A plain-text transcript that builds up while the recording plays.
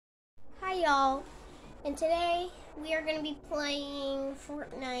Hey y'all, and today we are going to be playing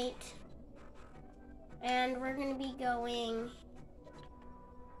Fortnite, and we're going to be going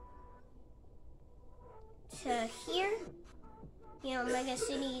to here, Mega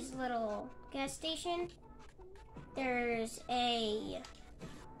City's little gas station. There's a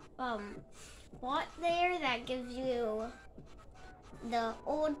bot there that gives you the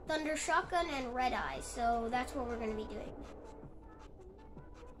old Thunder Shotgun and Red Eye, so that's what we're going to be doing.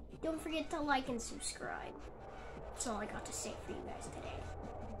 Don't forget to like and subscribe. That's all I got to say for you guys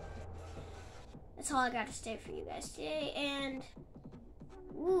today. And,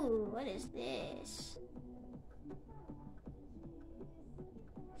 ooh, what is this?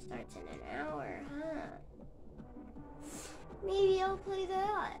 Starts in an hour, huh? Maybe I'll play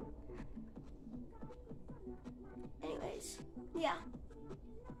that. Anyways, yeah.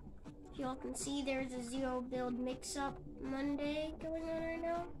 As y'all can see, there's a zero build mix-up Monday going on right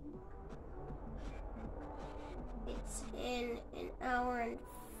now. It's in an hour and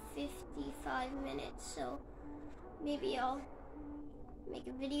 55 minutes, so maybe I'll make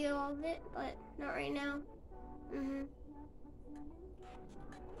a video of it, but not right now.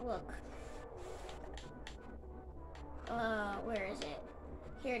 Look. Where is it?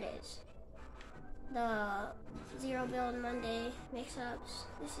 Here it is. The Zero Build Monday mix-ups.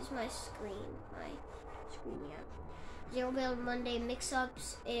 This is my screen. Zero Build Monday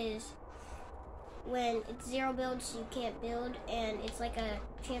mix-ups is when it's zero builds, you can't build, and it's like a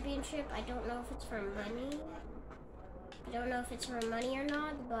championship. I don't know if it's for money. Or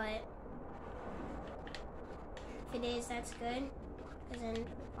not, but if it is, that's good, because then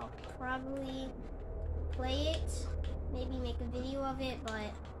I'll probably play it, maybe make a video of it,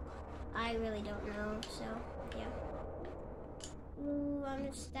 but I really don't know, so yeah. Ooh,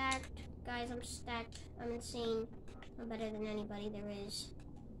 I'm stacked. Guys, I'm stacked. I'm insane. I'm better than anybody there is.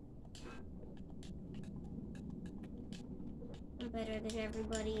 I'm better than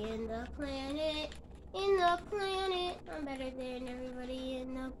everybody in the planet. I'm better than everybody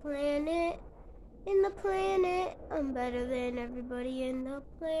in the planet. I'm better than everybody in the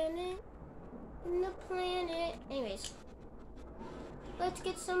planet. Anyways. Let's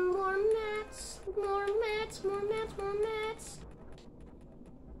get some more mats. More mats.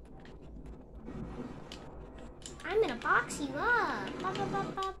 I'm gonna box you up.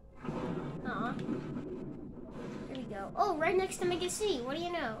 Aw. There we go. Oh, right next to Mega City. What do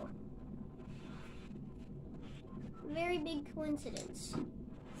you know? Very big coincidence.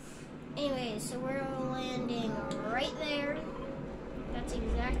 Anyway, so we're landing right there. That's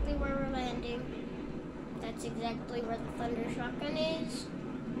exactly where we're landing. That's exactly where the Thunder Shotgun is.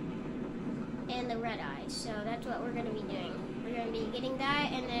 And the Red Eye. So that's what we're going to be doing. We're going to be getting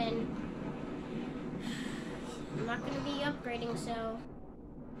that, and then I'm not going to be upgrading, so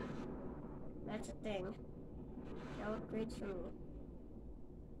that's a thing. No upgrades for me.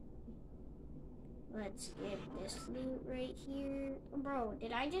 Let's get this loot right here. Bro,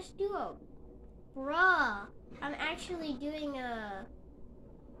 did I just do a... Bruh! I'm actually doing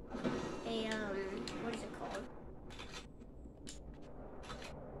what is it called?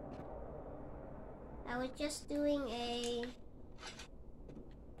 I was just doing a...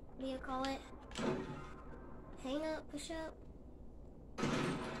 What do you call it? Hang up, push up?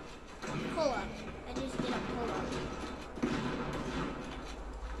 Pull up. I just did a pull up.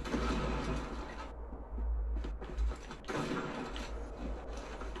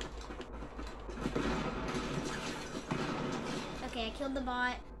 Okay, I killed the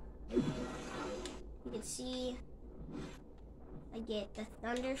bot. You can see I get the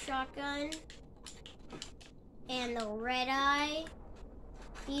Thunder Shotgun and the Red Eye.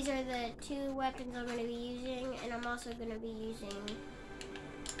 These are the two weapons I'm going to be using, and I'm also going to be using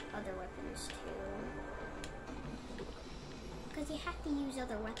other weapons too. Because you have to use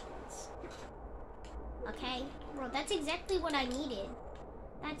other weapons. Okay? Bro, that's exactly what I needed.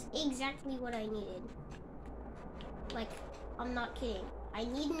 Like, I'm not kidding. I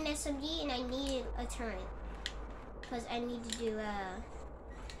need an SMG and I needed a turret. Because I need to do a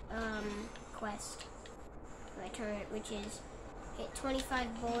quest. My turret, which is hit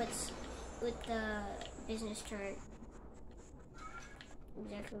 25 bullets with the business turret.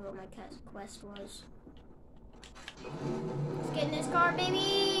 Exactly what my quest was. Let's get in this car,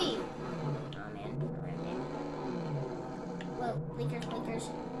 baby! Oh man, I rammed it. Whoa, blinkers.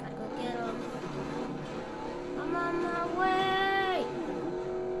 Gotta go get them. I'm on my way!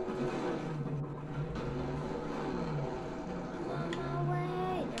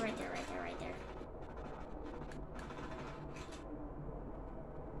 They're right there.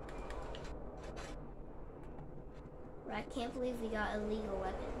 I can't believe we got illegal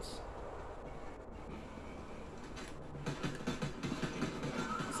weapons.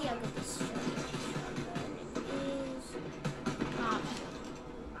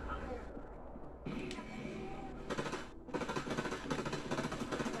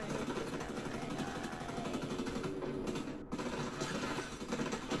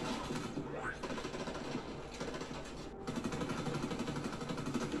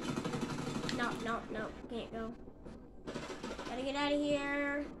 get out of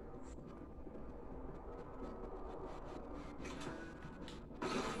here.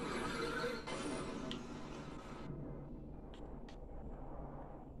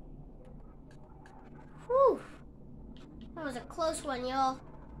 Whew. That was a close one, y'all.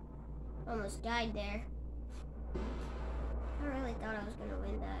 Almost died there. I really thought I was gonna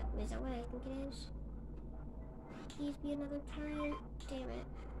win that. Is that what I think it is? Please be another turn. Damn it.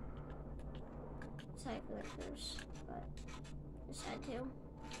 Sorry for the curse, but just had to.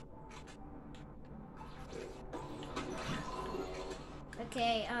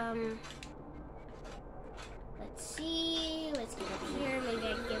 Okay, let's see. Let's get up here. Maybe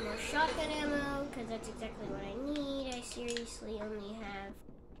I can get more shotgun ammo, because that's exactly what I need. I seriously only have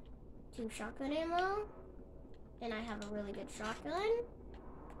 2 shotgun ammo, and I have a really good shotgun.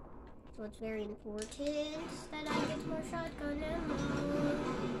 So it's very important that I get more shotgun ammo.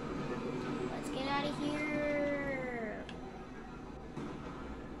 Let's get out of here.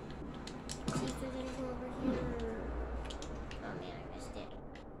 See if there's anything over here. Oh man, I missed it.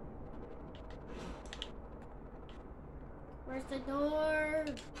 Where's the door?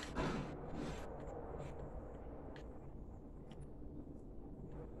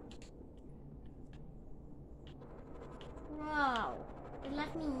 Wow, it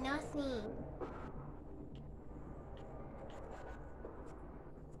left me nothing.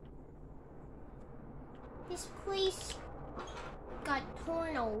 This place got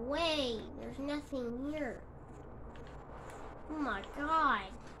torn away. There's nothing here. Oh my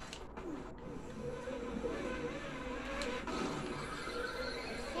god.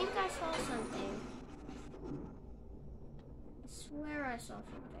 I think I saw something. I swear I saw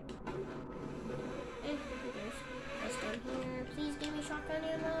something. There's down here. Please give me shotgun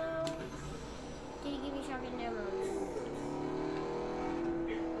ammo. Did you give me shotgun ammo?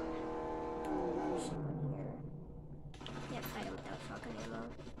 There's someone here. Can't fight him without shotgun ammo.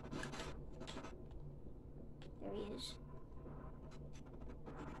 There he is.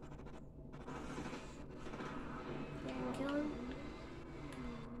 There, I can kill him.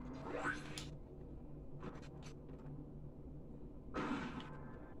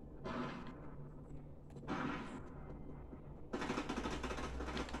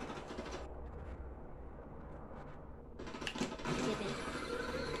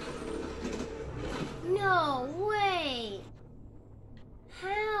 No way!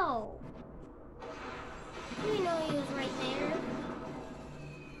 How? You didn't know he was right there.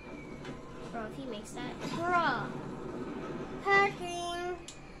 Bro, if he makes that. Bruh! Hacking!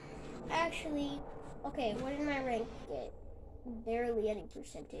 Actually, okay, what did my rank get? Barely any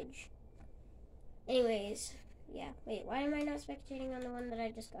percentage. Anyways, yeah. Wait, why am I not spectating on the one that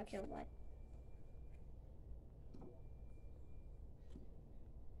I just got killed by?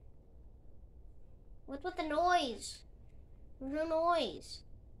 What's with the noise? There's no noise.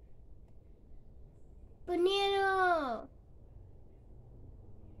 Banana!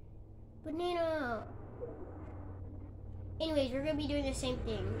 Banana! Anyways, we're gonna be doing the same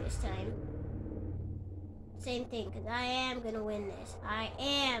thing this time. Same thing, because I am gonna win this. I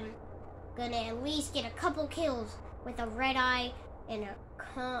am gonna at least get a couple kills with a red eye and a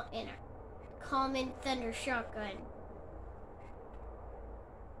common thunder shotgun.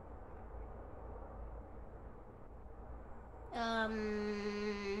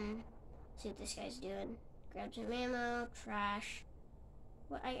 See what this guy's doing. Grab some ammo, trash.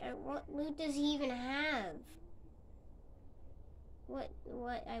 What loot does he even have? What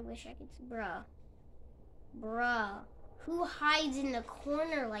I wish I could see. Bruh. Who hides in the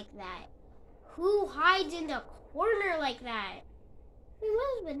corner like that? Who hides in the corner like that? I mean,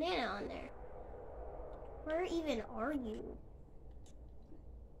 what is banana on there? Where even are you?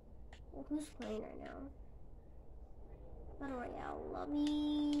 Well, who's playing right now? Battle Royale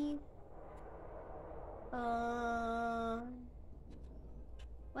lobby.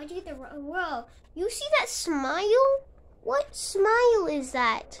 Why'd you get the whoa? You see that smile? What smile is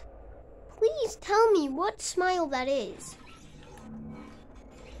that? Please tell me what smile that is.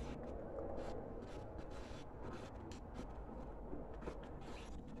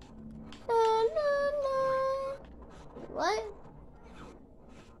 What?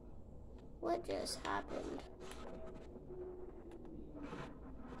 What just happened?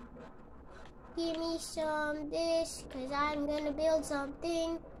 Give me some this, cause I'm gonna build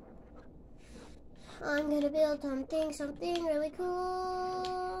something. I'm gonna build something really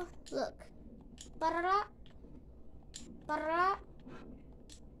cool. Look. Ba-da-da. Ba-da-da.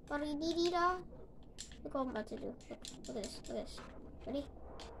 Ba-da-dee-dee-da. Look what I'm about to do. Look at this. Ready?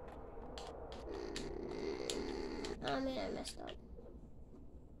 Oh man, I messed up.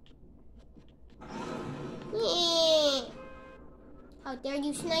 Yeah. How dare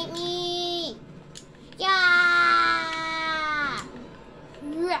you snipe me? Yeah!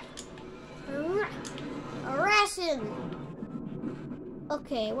 Harass him!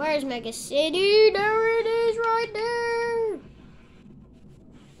 Okay, where's Mega City? There it is, right there!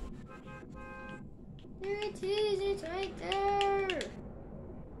 There it is, it's right there!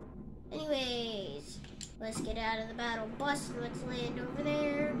 Anyways, let's get out of the battle bus and let's land over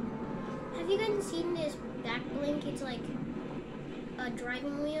there. Have you guys seen this back blink? It's like a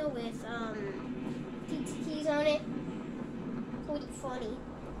driving wheel with keys on it. Pretty funny.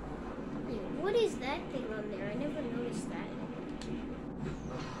 What is that thing on there? I never noticed that.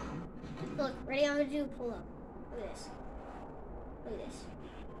 Look, ready? I'm gonna do a pull up. Look at this. Look at this.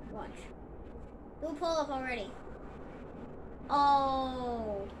 Watch. Do a pull up already.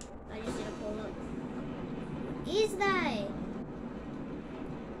 Oh, I just did a pull up. What is that?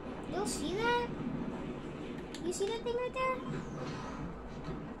 You'll see that? You see that thing right there?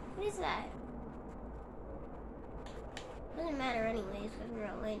 What is that? Doesn't matter anyways because we're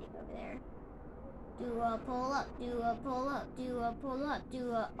not landing over there. Do a pull up, do a pull up, do a pull up,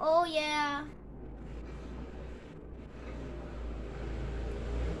 do a, oh yeah.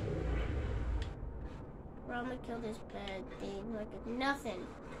 Bro, I'm gonna kill this bad thing like it's nothing.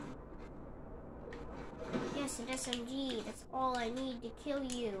 Yes, an SMG, that's all I need to kill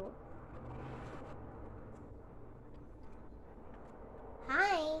you.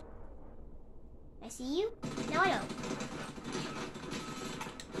 Hi. I see you? No, I don't.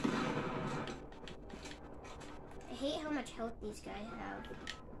 I hate how much health these guys have.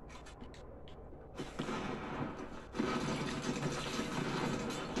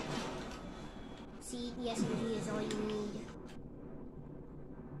 See, the SMG is all you need.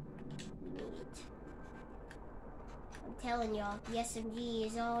 I'm telling y'all, the SMG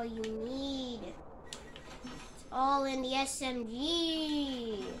is all you need. It's all in the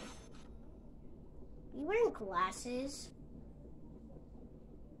SMG. Are you wearing glasses?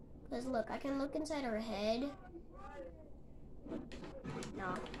 Because look, I can look inside her head.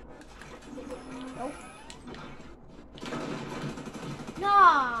 No. Nope.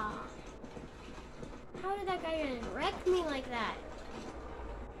 Nah. How did that guy just wreck me like that?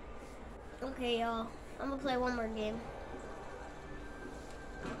 Okay, y'all. I'm gonna play one more game.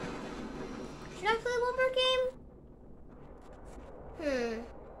 Should I play one more game?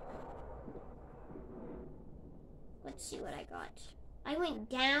 Let's see what I got. I went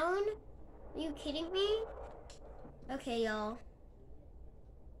down? Are you kidding me? Okay, y'all.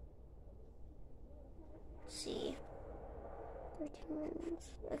 Let's see. 13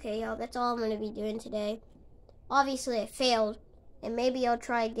 minutes. Okay, y'all, that's all I'm going to be doing today. Obviously, I failed. And maybe I'll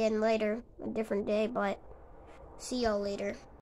try again later, a different day, but see y'all later.